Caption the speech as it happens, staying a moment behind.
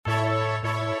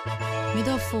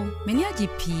Midofo, many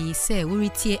GP say we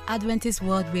retie Adventist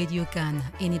World Radio Ghana.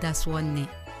 Any that's one ne.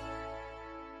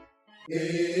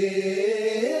 AWR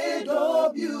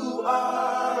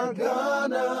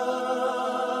Ghana.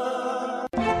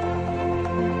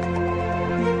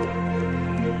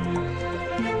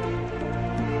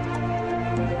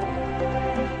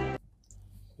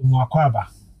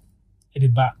 Mwakwaba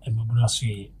ediba emabuna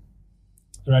suye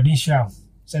radisha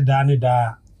said dani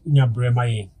da nya brema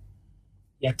ye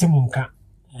yatemu nka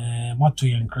moto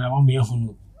ye nkra wa me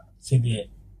hunu said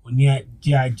oni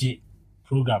giaje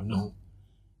program no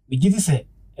bigiti se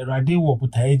erade wo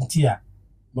butaye ntia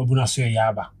mabuna suye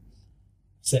yaba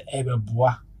se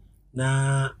ebeboa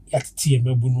na yatiti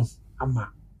emabunu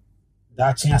ama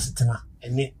da chen asetena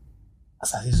ene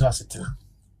asase so asetena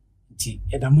nti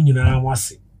edamu nyina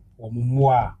wase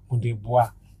Wamua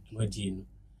Mundeboa Madino.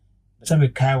 The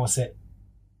time Kai was said,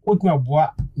 what my boy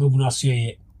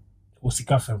Mobunasue was a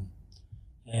caffeine.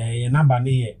 A number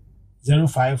near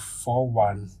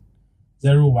 0541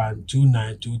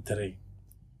 012923.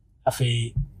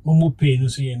 Afe Momo pay no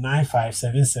say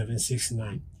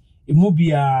 957769. It will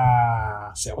be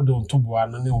a say Odon Toboa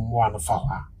no one of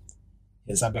our.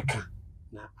 Yes, Abeka.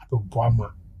 Na Abu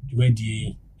Boama, you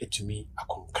ready to me a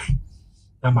conkai.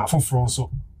 Now my for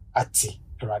so. Ati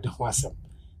erade ho asem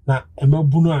na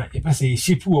emabunu a epese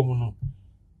shipu wo mu no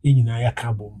enyina ya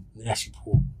ka bom na ya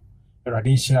shipu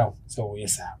erade nhyira so wo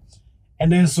yesa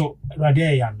enen so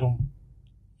erade ya dom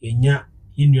enya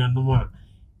yenuanom a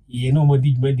ye no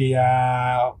modi dwumade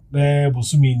ya be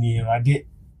bosumi ni erade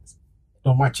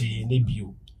do mache ne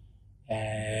bio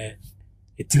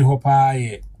etiri ho pa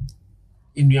ye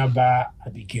enuaba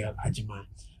Abigail Ajima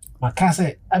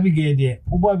makase Abigail de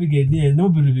obo Abigail de no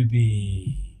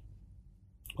biribibi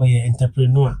oye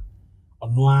entrepreneur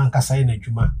onwa nkasa na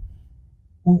adwuma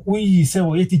we say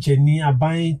we teacher ni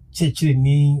aban chechire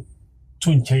ni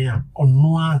to nchen a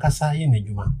onwa nkasa ye na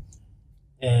adwuma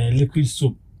liquid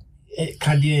soap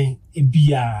kadien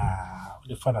ebia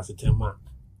the father setema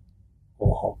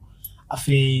oho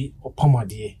afi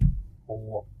opamade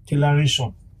owo tailoring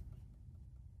shop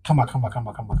kama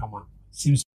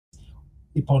seems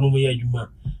ipono mo ye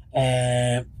adwuma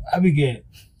Abigail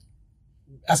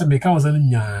as a because of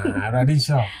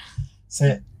radical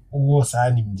say was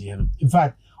anim dear. In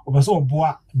fact, over so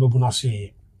boa Babuna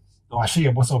say, or share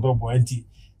your boss of Bobo anti.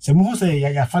 Say, Mo say,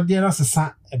 ya fadia as a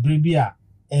son, a bribia,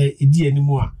 a dear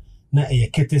anymore, na a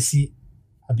courtesy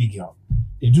Abigail.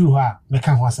 They drew her, make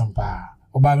her some pa,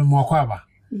 or by more quaba.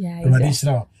 Yeah,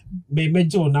 radical. May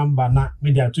major number not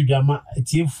media to Jama, a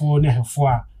tear for near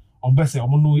four, or best or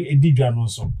no, a dijan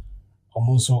also, or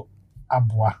monso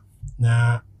abwa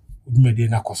na. Mede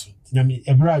na koso nyame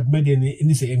ebra mede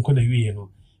ni se enko na wiye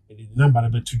no mede number na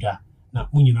betuda na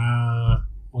munyina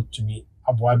otumi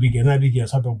aboa bige na bige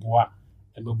so beboa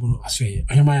emabunu asoye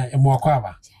ohema emo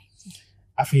akwaba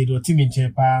afi do timi nche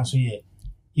pa so ye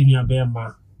inua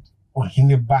bema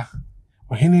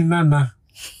ohene nana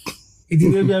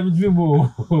idile bia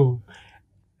bitimo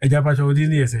eja pa cho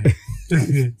dini ese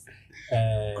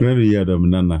kunadi yadom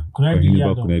nana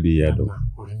kunadi yadom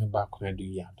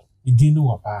Idinu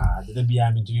wapa de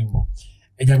bia me dreamo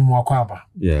eja me akwaba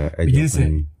eja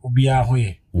se obia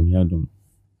hoye emiadom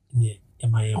ne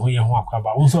emaye hoye ho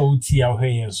akwaba wonso uti a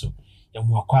hoye nso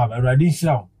emu akwaba erade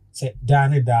nhira se da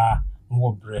ne da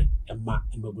mo bre ema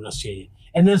emabuna soye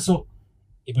enenso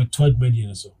ebeto admadi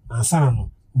nso ansana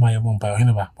no maye mompa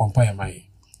hene ba pompa ya maye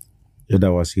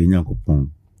yeda wase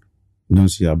nyankopon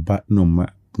nonso ya ba no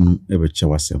ma ebeche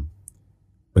wasem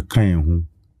be kan ho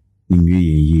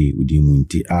Ye udi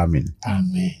munti amen.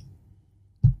 Amen.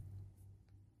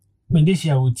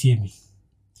 Mendeshia utie mi.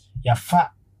 Ya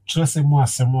fa trose mo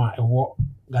asemo a ewo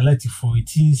Galati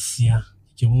 14:6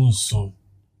 jemunso.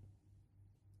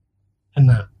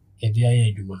 Ana edi aye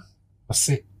adwuma.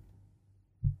 Ose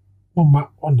mama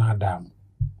ona adam.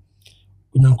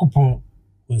 Onyankopon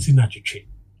onsi na twetwe.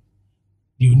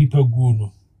 Di onipa guo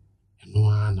no eno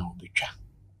ana obetwa.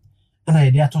 Ana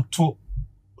edi atoto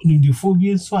the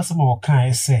phobia so as some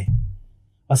can say.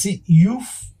 But see,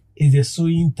 youth is the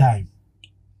sowing time.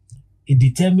 It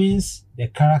determines the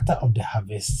character of the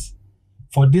harvest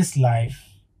for this life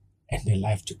and the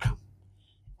life to come.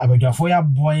 Abedafoya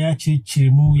boya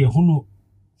chirimu yehunu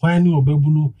fani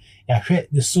obebunu ya share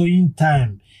the sowing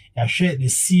time, ya share the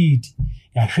seed,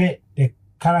 ya share the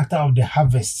character of the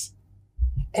harvest.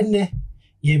 And then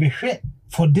you be share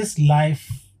for this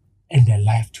life and the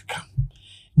life to come.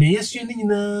 Na yesu ni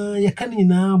nyina yakane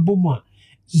nyina bomwa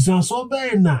zanso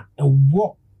be na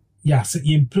ewo ya se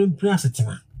yemprempren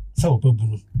asetena sa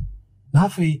obabunu na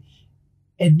afi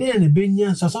eden ne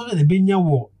benya so so ne benya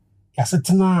wo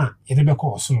yasetena yede be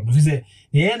ko osoro no fi se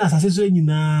ye na asase so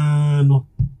nyina no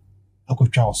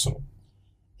akotwa osoro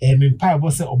me mpa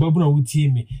bo se obabuna wutie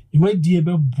me yuma die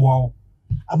be boa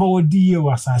aba wodi ye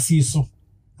wa asase so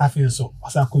afi so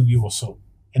asa ko wie osoro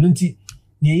eno nti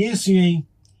ne yesu yen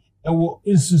ewo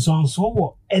insunso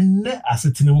wo enne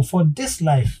asetena for this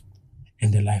life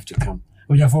and the life to come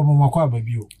oja for mo makwa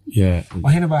babio yeah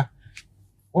ohene ba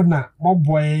ona mo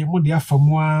boy mo dia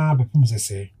famua bepum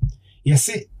sese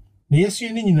yesi na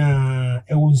yesu ni nyina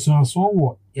ewo nsunso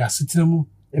wo ya asetena mu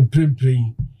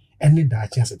emprempren enne da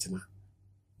achi asetena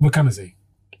we can say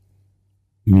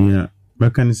yeah we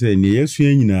can say ne yesu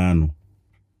nyina no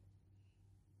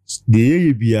de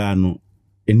ye bia no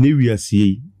enne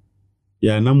wiase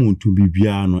ya na muntu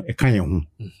bibia no e kan ye ho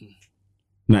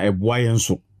na eboa ye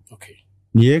nso okay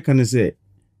ne ye kan say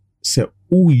se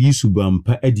u yisu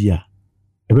bampa adia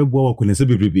ebeboa wa kone se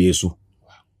bebrebe so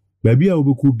baabi a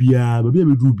obeku bia baabi a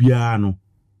bedu bia no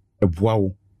eboa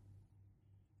wo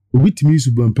obitimi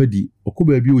yisu bampa di okọ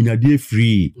baabi onyade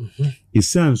free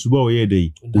esan so ba oye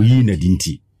dai oyi na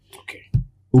dinti okay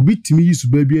obitimi yisu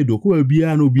baabi edo okọ baabi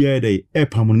a no bia dai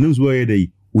epam no so oye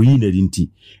dai oyi na dinti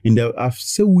inda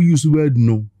afse we yisu baabi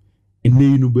no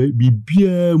ene no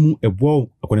bibia mu eboa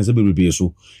akone se bebrebe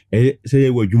so se ye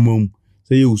wadwumam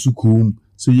se ye usukum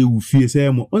se ye ufie se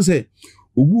mo onse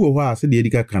obu wo ha se de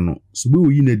edika ka no so be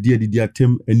oyi na di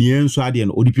atem eni enso ade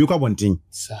no odipio kwa bonten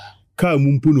sa ka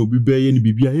mu mpo no obi beye ni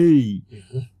bibia hey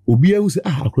obi awu se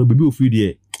akora bebi ofiri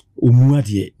de omu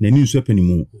ade na ni nso pani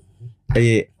mu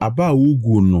aba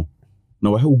wogu no na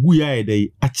wa ogu ya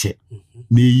ede ache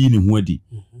na yi ni ho adi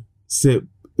se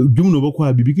dwum no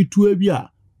bokwa bibi kitua bi a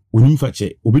onim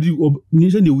fache obedi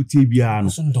ni se ne wutie bia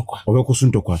no obekoso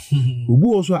ntokwa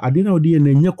obu oso ade na ode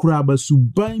na nya kura aba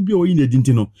suban bi oyi na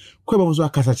dinti no kwa ba so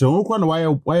akasa che won kura na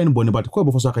waye no boni bat kwa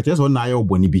ba so akache so na aye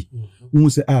oboni bi hu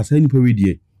se sa nipa we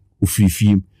die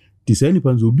ofirifim ti sa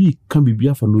nipa nzo bi kan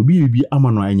bibia fa no bi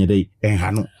ama no anya dai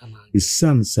enha no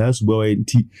isan sa suba wa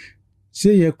nti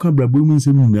se ye kwa brabo mu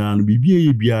nsem nyina no bibia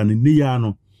ye bia no ne ya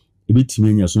no ebetimi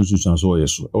anya sunsun so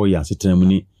oyeso o ya setam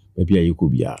ni bibia ye ko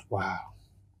bia wow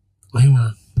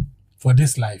Mahima, for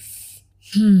this life.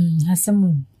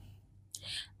 Hasamu.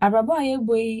 Araba ye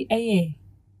boy eye.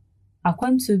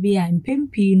 Akwantu bi a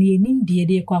mpempi ni enim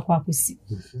de kwa kwakusi.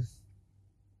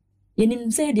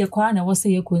 Yenim se de kwa na wose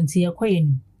ye konti ye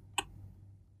koyenim.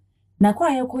 Na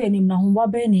kwa ye koyenim na homba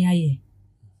be ne aye.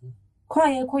 Kwa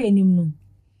ye koyenim no.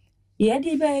 Ye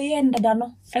di be ye ndada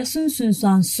no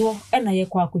esunsunsanso e na ye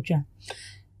kwa akotwa.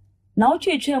 Na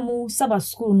otwetwa mu saba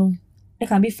school no e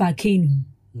kan bi fa kenu.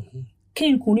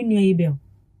 Ken kuni nua yibel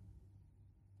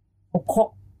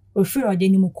okọ ofiri ode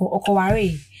ni muko okọ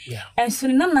ware enso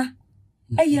ni nana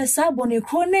aye sa bone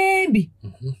kro na bi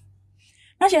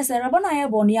na che se rabo na ye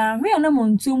bone ya hwe na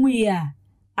montu mu yi a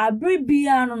abre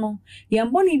bia no ye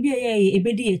mbone bia ye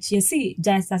ebedi ye chie si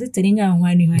jasa se teninya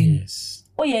hwan ni Yes.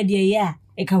 o ye de ye a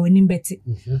e ka wani mbete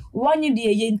wanye de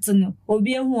ye ntino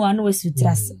obi ehu anu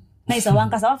wasutras na isa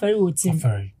wankasa wa fere wotim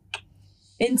Very.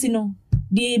 entino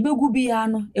die begu bia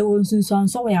no e won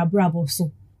sunsuanso we abrabo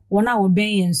so wona wo ben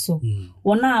yen so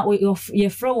wona ye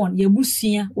fro won ye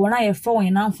busua wona ye fro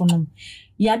won nanfonom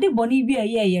ya de boni bia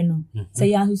ye no se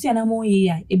ya susu na mo ye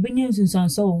ya ebenya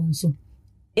sunsuanso won so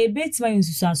ebetima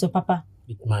sunsuanso papa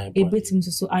ebetim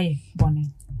so aye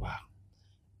boni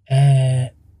Wow.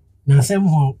 Na sem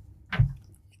ho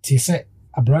ti se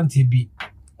abranti bi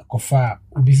kofa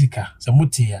obisika se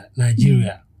motia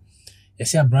Nigeria.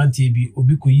 Yesi abranti bi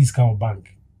obi ko yiska o bank.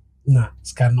 Na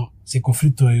skano se ko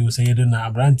frito yo se yedo na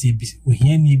abranti bi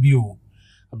ohiani bi o.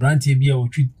 Abranti bi a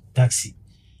otwi taxi.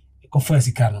 Kofa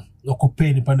sika no ko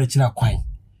pay ni panda chira kwan.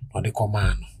 No de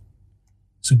komano.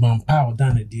 Suban pa o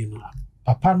dan di no.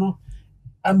 Papa no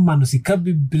amma no sika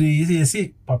bibre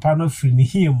yesi papa no free ni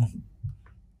hiem.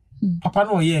 Papa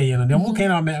no ye no de mo kan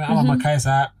na makai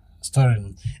sa story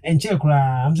no. Enche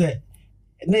kura am say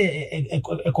ne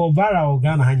ekovara o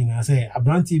Ghana hanyina say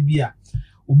abranti bia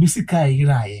obisika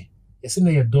iraye yesi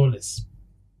na ye dollars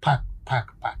pack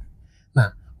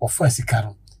na ofa sika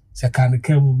no se kan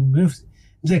kam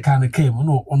se kan kam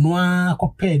no ono a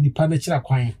kope nipa na kira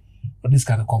kwan o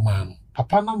diska no koma no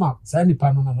papa na ma sa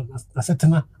nipa no na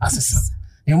setena asesa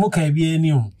e mo ka bia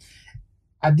ni o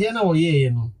ade na o ye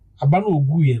no aba na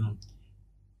oguye no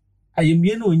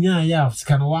ayemie na onya ya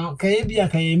sika no wa ka ye bia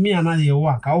ka ye mi ana ye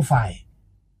wa ka o fai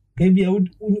Maybe I would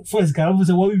first go over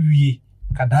the way we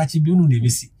Kadachi Bunu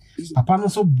Nebisi. Papa no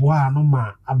so boa no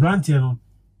ma, a brantiano,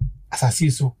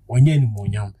 as so, or yen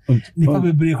monyam. Nipa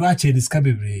be break ratchet is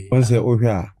cabby. Once over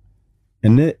here,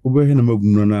 and then over here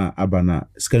na abana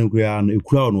scan no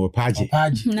ekura no page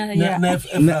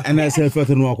and I say first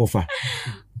no akofa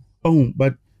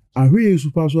but ahwe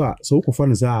super so kofa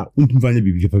no sa untumfanya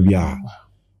bibi pa bia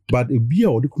but e bia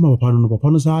odi kuma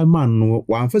papa no sa man no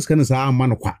wan first kan sa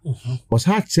man kwa was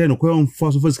ha che no kwa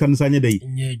first kan sa nya dai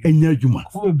enya djuma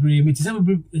for bebre me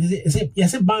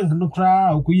say bank no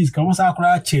kra ko use ka sa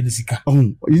kra che sika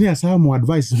you need some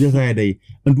advice just dai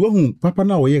and wo papa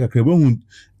na wo ye kakra wo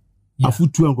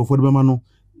afutu ankofo de bema no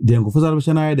de ankofo za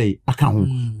be na dai aka ho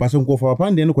ba so ankofo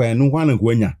papa de no kwa no kwa na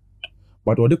kwanya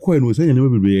but odi kwa no so nya ne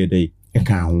bebre dai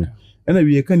aka ho and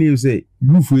we can you say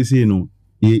you for say no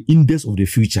the index of the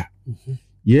future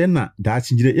na da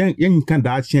chinjire yen kan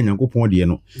da chi Nyankopon de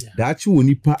no da chi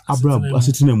woni pa abrab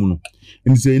asetena mu no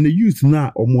and say in the youth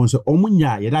na omo so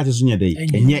omunya ye da chi so nya dai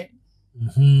enye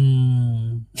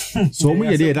so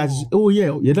omunya de da chi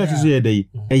ye da chi so ye dai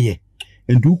eye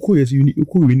and do ko yes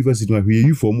university ma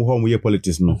you for mo ho ye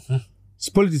politics no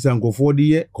politics and go for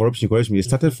the corruption it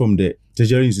started from the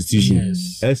tertiary institution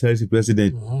SLC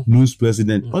president news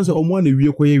president also omo na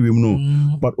wie ko ye wiem no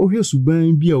but ohwe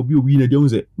suban bia obi na dem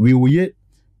say we ye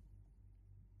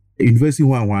university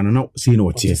one na say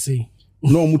no tie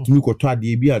no mutumi ko to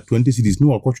ade bia 20 cities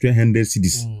no akotwe 100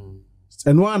 cities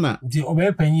eno ana di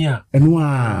obe panyia eno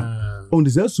on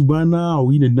the suban na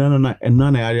o yin na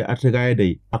enana ya atega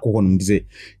dai akoko no say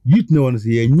youth na won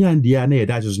say ye nyande ya na ye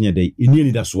da so nya dai eni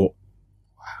ni da so.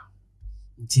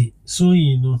 So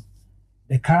you know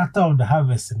the character of the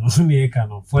harvest no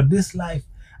for this life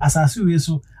as I see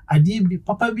so I did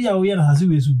papa bia we na as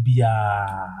we so bia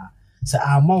say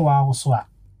ama wa so a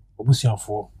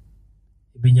obusuafo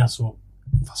ebenya so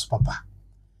faso papa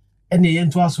ene ye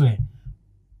nto aso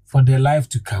for the life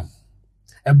to come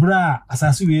ebra as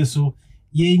I see so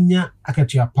yenya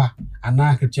akatuapa ana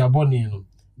akatuabo ne no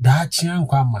da chia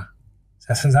nkwama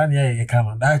sasazani ye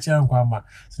kama da chia nkwama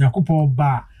Nyankopon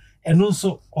ba eno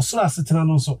so osoro asetena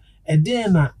no so ede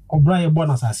na obra ye bo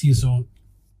na sase so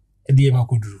ede ma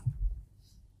koduru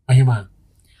ahima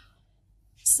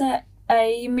sa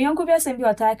ai mionko bia sembi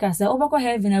wataka sa obako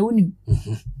heaven awunim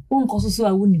unko susu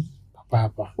awunim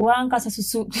papa wanka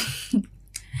susu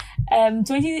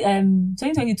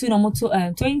 2022 no moto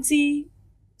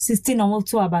 2016 no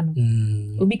moto abano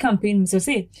obi campaign so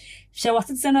say she was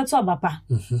sitting to abapa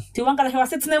ti wanka she was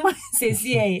sitting ma say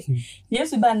see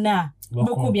yesu banna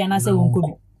boko bia na se wonko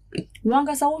bi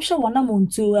wanka sa wo hwe wona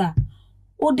montu a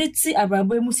odeti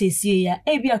abrabo mu sesie ya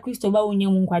e bia Kristo ba wonye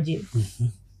mu nkwaje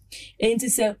enti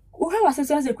se wo hwe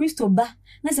wasese se Kristo ba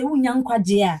na se wonya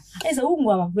nkwaje a e se wo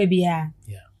ngwa baba bia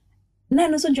na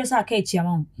no so ntwesa aka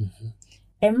echiama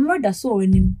emro da so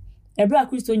onim ebra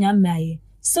Kristo nya mmaye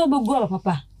se obegu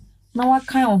papa na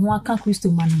wakan ho aka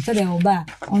Kristo man se de oba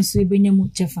onso ebenya mu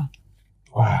chefa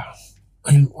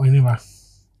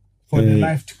for the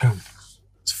life to come.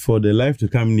 For the life to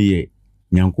come near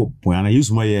Nyankopon ana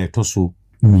Yesu ma ye toso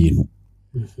mienu.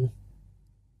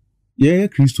 Ye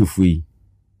Christopher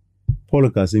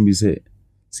Paul ka sembi se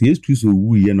Yesu Kristo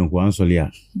wu ye no kwa ansole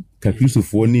a ka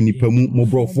Christopher ni nipa mu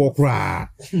mobrofo kra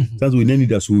sanzo we nani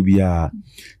da so bia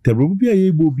tabro bia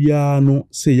ye bo bia no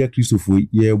se ye Christopher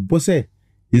ye bo se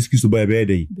Yesu Kristo ba be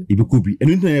dey e be kobi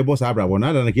enu ntan ye bo sa abrabo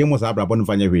na da na ke mo sa abrabo no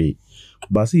fanya hwe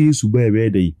ba se Yesu ba be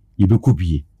dey e be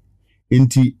kobi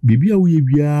enti bibia wo ye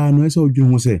bia no ese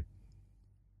odwun ho se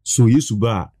so Yesu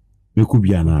ba me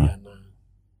kobi ana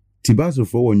tibaso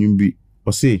fo wonwum bi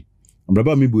o se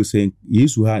Braba mi bo say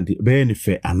Yesu ha be ne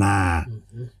fe ana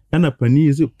na pani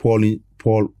is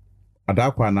Paul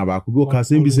adakwa na ba ko bi o ka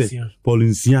sem bi say Paul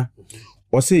nsia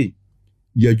o say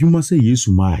yadwuma say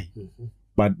Yesu mai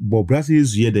but bobra say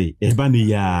Yesu ye dey e ba ne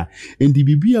ya endi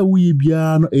bibia wo ye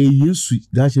bia no Yesu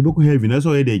da che be ko heaven na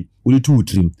so ye dey wo tu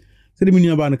trim say de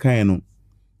mini ba na kan no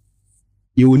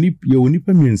ye woni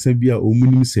pa miensa bia o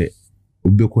munim say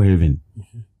obe ko heaven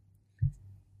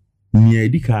ni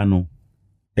edika no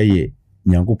eye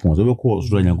Nyankopon so be ko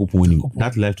so Nyankopon nim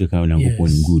that life to come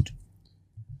Nyankopon good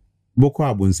boko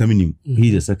abonsam nim he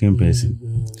is the second person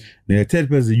the third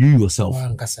person you yourself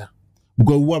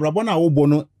because wo abrabo na wo bo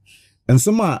no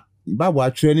ensema Bible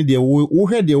atwere ne de wo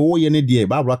hwe de wo ye ne de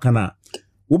Bible kana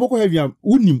wo boko heavy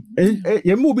unim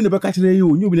ye me obi ne be ka kire ye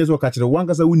onyu obi ne so ka kire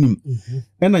wankasa unim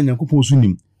na Nyankopon so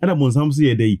nim na bonsam so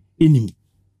ye dai enim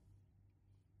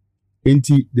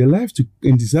enti the life to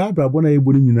enti sa abrabo na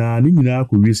yebo ni nyina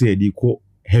ko wi se yedi ko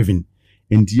heaven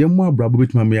enti yemo abrabo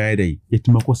betima me yayi dai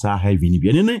yetima ko sa heaven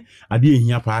bi ne ade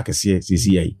ehia pa akese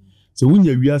sisi yayi so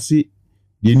wunya wi ase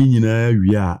de ni nyina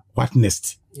wi a what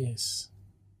next yes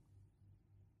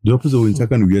the opposite when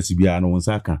second wi ase bia no won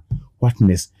saka what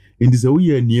next enti so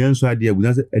wi anian so ade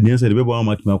abuza se anian so de bebo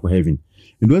amatima ko heaven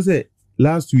enti won se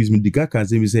last 2 weeks me dika kan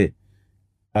say me say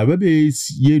ababe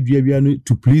ye dua bia no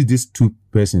to please these 2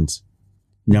 persons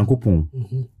nyankopon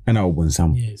and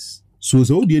obonsam yes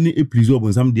so odi any e please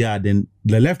obonsam there then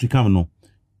the left to come no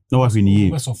na wa fi ni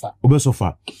ye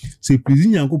obesofa say please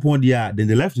nyankopon there then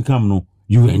the left to come no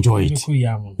you enjoy it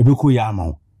ebeko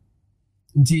yama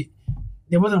nti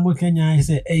the mother mo Kenya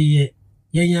say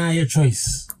yenya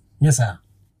choice yes sir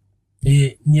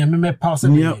nia me pause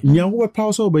nia wo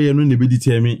pause obeye no ne be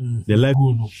determine the life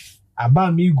go no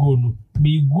aba mi go no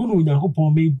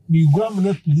nyankopon mi go am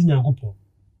na please nyankopon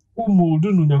o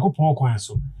moldu no nyankopon kwan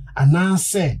so ana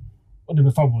say o de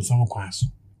be fa bon some kwan so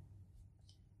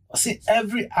see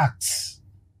every act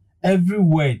every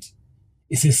word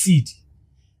is a seed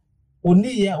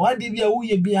only ya what dey bia wo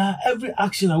ye bia every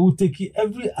action I will take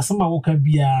every asama wo ka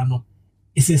bia no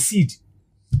is a seed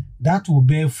that will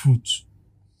bear fruit.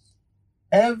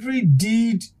 Every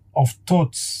deed of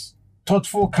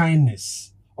thoughtful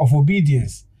kindness, of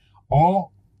obedience, or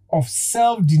of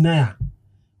self-denial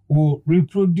will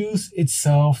reproduce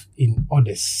itself in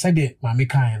others. Said mama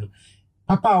kan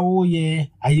papa wo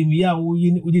ye ayemia wo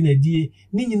ye odi na die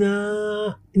ni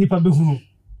nyina nipa behunu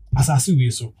asase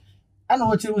we so ana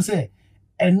wo kire mo say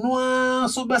eno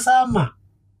so besa ma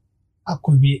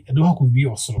akowie edo akowie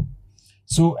osoro.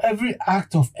 So every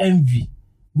act of envy,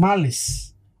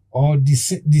 malice, or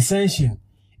dissension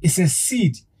is a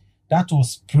seed that will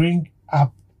spring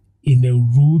up in a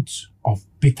root of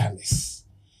bitterness.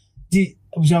 The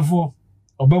observer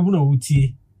obabu na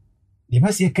wutie the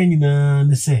best ye kan nyina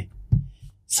ne say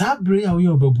sabre a wo ye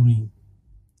obabu ni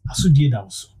asodie da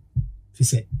so fi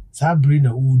say sabre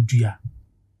na wudua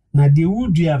na de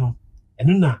wudua no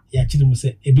eno na ya kire mu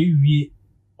say ebewie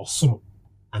osoro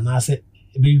anase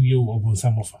ebewie wo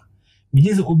obonsamofa mi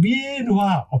je say obie no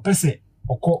ha opese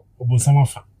okọ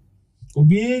obonsamofa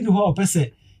obie no ha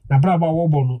opese na braba wo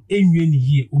bo no enwie ni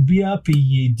yie obie ape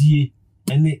yie die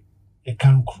ene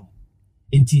ekankro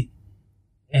enti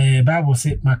bible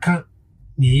say maka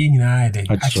ne ye nyina ade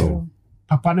acho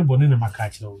papa ne bone na maka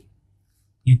acho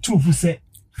you truth say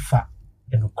fa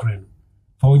enokre no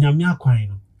fa onyame akwan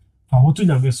no fa hoto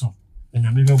nyame so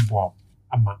nyame be boa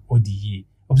ama odi yie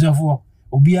observe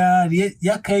obia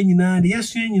ya kan nyina de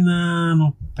yesu nyina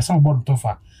no pesa obo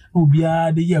ntofa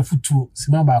obia de ya futuo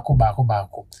sima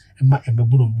baako ema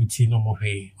ebebuno muti no mo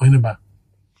hwe onye ba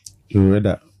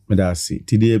reda medasi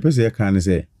ti de pesa ya kan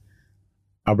say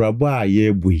abrabo a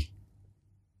ye bui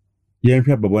ye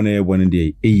hwa babo na ye bone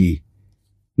de eyi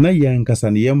na ye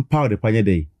nkasa ne ye mpa de panye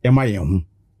de e ma ye hu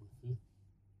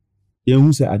ye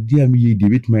hu se ade am ye de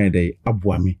bitma de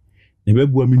aboa me na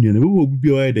bebua me nua na bebua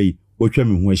obi o ye de otwa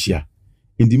me hu ahia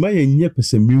ndima ye nye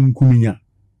pese minkuminya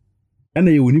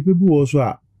ana ye woni pe bi wo so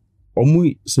a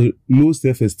omu se low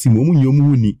self esteem omu nye omu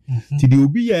huni ti de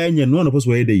obi ya enye no na pese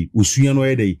wo ye de osua no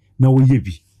ye de na wo ye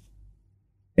bi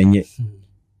enye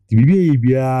ti bibi ye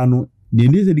bia no ne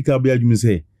ndeze dika bia dwum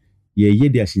se ye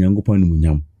de ahyanyankopon no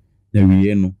munyam na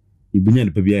wiye no ibinya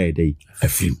de pa bia ye de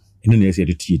afim ene na yesi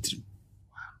de tietri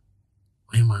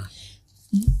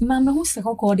mama hu se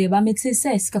kokko de ba make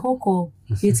sense kokko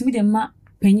yetimi de ma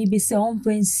panyi bi se on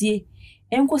pransie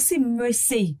enkosi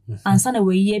mercy ansa na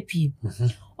we ye pie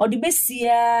odi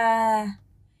besia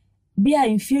bia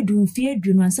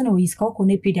mfiedu no ansa na we iska kokko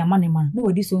na pie de amane ma no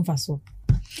wadi so mfa so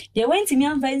de wenti mi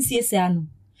anfa nsie se ano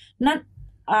na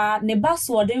ne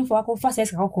baso odin fo akoffa se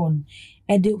iska kokko no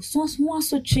e de so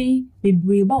so twi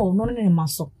bebre ba wo no ne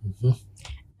maso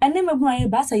ene mebu aye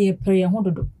ba sa ye pere ho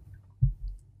dodo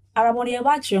arabo ne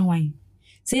ba kire hwan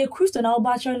se ye Kristo na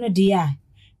oba kire no dia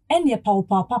ene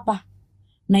papa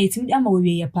na yetimi ama we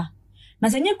ye pa na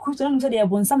se nye Kristo no se de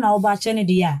bonsam na oba kire ne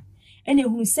dia ene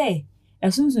hunu se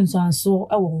esunsunso anso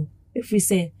ewo efri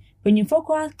se penyimfo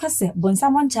kwa kase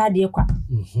bonsam ancha de kwa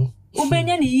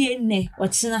ubenya ne yie nne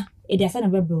ochina e de asa na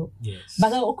bebro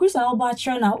baga Kristo na oba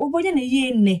kire na ubenya ne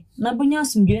yie nne na bunya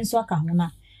asumdwe nso aka ho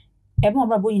na ebe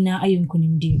obrabo nyina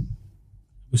ayonkunimdi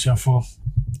usiafo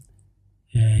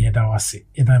yeda wase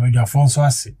yeda bedwafo nso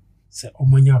ase se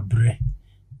omonya bre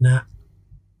na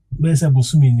bese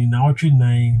bosumi ni na otwe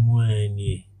nan mu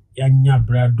ani yanya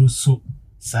brado so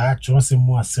saa chose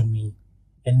mu asemi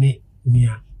ene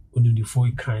nia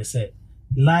onidifo kan say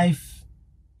life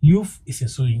youth is a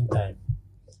sowing time.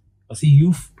 I say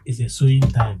youth is a sowing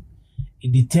time.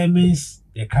 It determines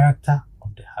the character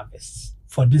of the harvest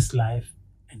for this life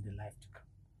and the life to come.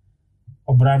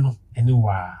 Obrano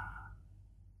anyway.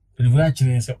 But if we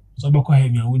actually say so bako he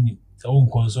mi awuni se won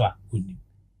konso a oni.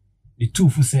 The two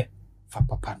fu say fa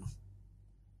papa no.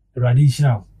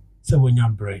 Radishao se wonya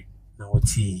bre na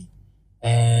woti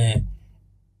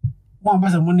One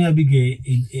person money Abigail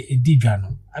a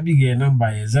Dijano. Abigail number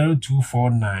is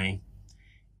 0249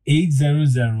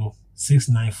 800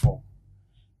 694.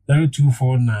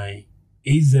 0249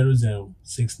 800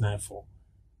 694.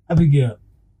 Abigail,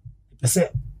 I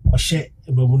said, or share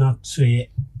a babuna say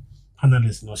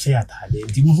analyst no share at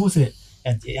the who said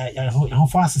how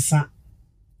fast is that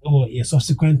or your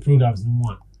subsequent programs no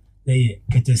more. They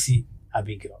get to see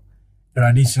Abigail. The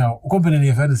additional company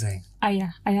of anything. Aya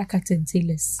Cut and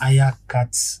Tailors. Aya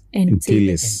Cuts And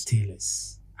Tailors.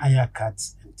 Tailors. Aya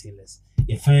Cuts and Tailors.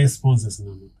 Your first sponsors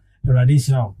no. The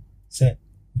additional say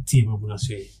team of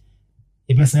Bunasway.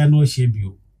 If I say no shape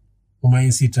you, Uma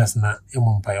in citrus na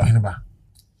Emumpa or Henba.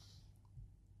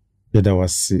 Yada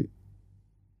wase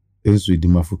enso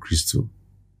edima for Kristo.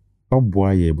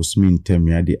 Oboa ye bosumi ntem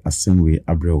ya de asem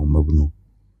abre wo mabuno.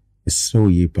 Esrew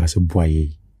ye passe boa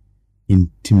ye.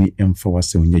 Intimi emfa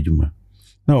wase onyadwuma.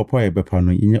 Na opa ye bepa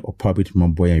no yenye opa betuma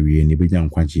boya wie ne benya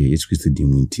nkwaje Yesu Kristo di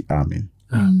mu nti. Amen.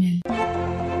 Amen.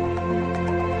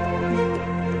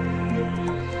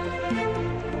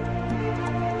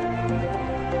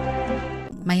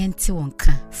 Mayanti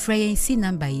Wonka. Freyancy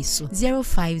number is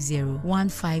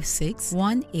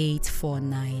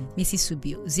 050-156-1849. Mrs.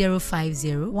 Subio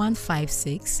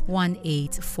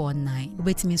 050-156-1849.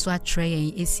 Wait me so try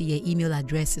and email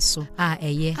address so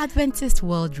Adventist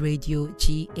World Radio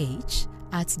GH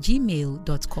at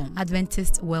gmail.com.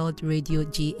 Adventist World Radio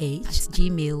GH at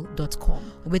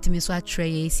gmail.com. Wait me so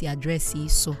try address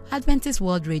so Adventist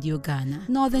World Radio Ghana,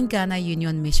 Northern Ghana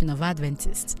Union Mission of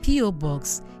Adventists, PO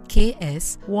Box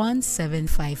KS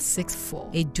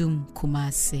 17564, Edum,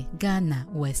 Kumasi, Ghana,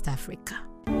 West Africa.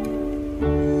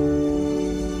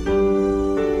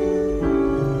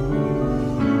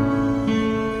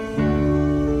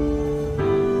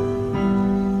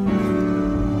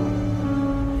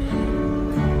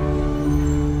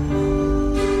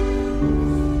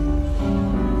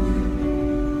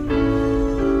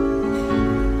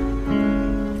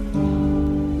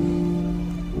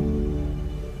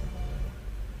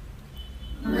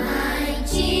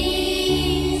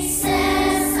 Jesus,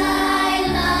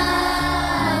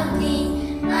 I love thee.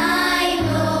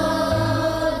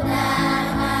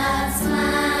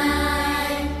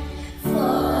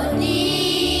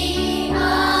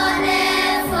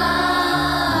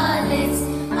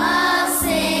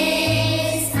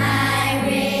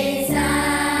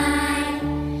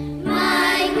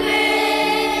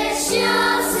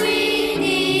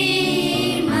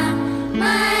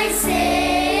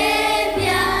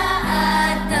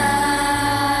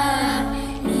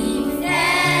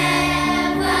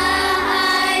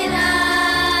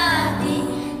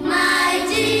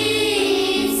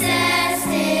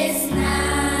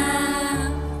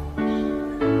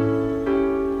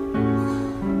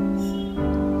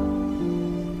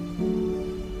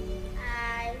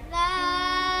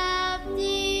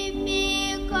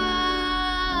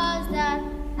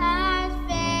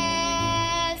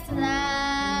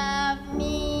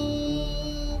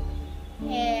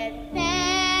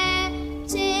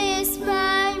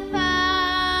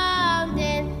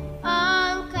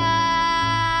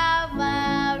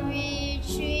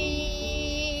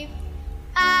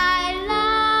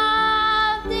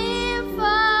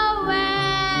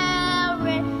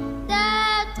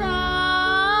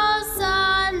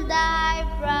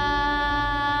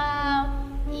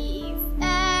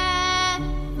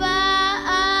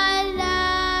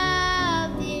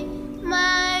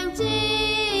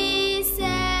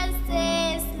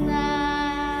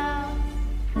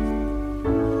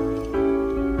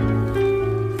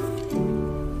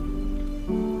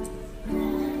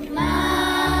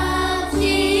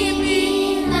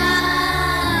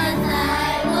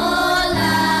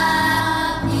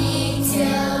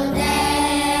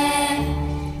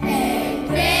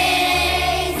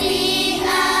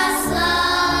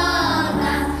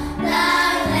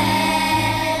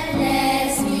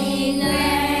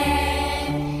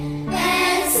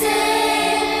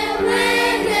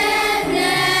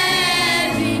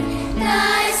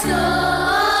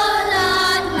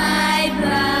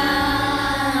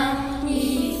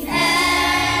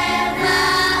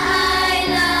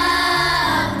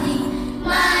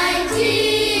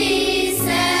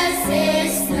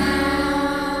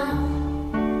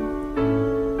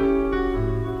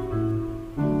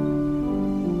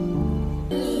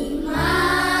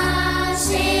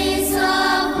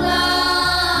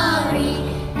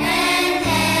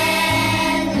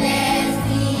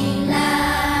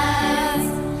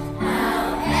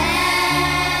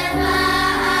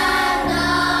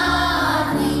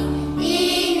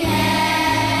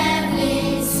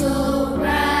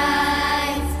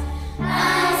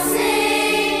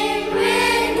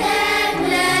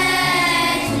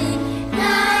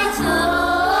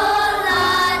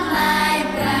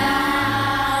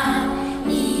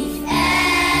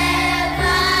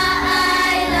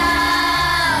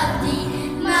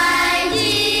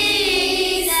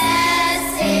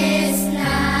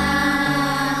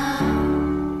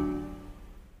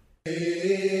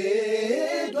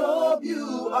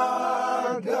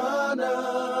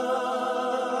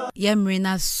 yemre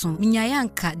na so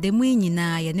minyayanka de mu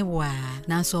nyina ye ne wa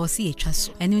nanso o se etwa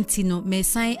so enu nti no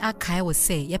mesan akai wo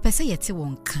se ye pese yete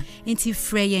wonka nti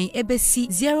frɛ yen ebesi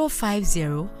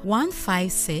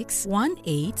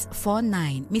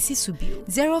 050-156-1849 Missy Subio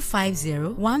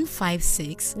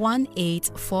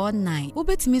 050-156-1849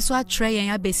 Ubetimi so atre yen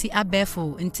abesi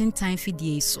abefo ntintan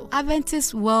fidie so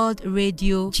Adventist World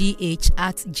Radio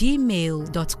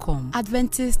GH@gmail.com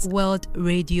Adventist World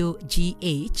Radio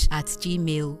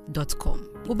GH@gmail.com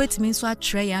Ubetimi so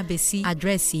atre yen abesi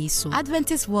address so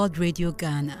Adventist World Radio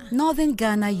Ghana Northern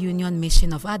Ghana Union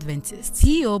Mission of Adventists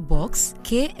PO Box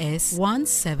KS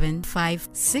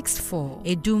 17564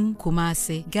 Edum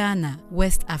Kumase Ghana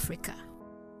West Africa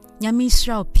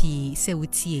Nyamisra P se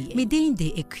wutie medin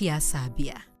de Ekia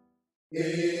Sabia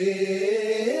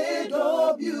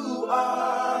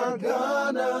AWR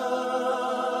Ghana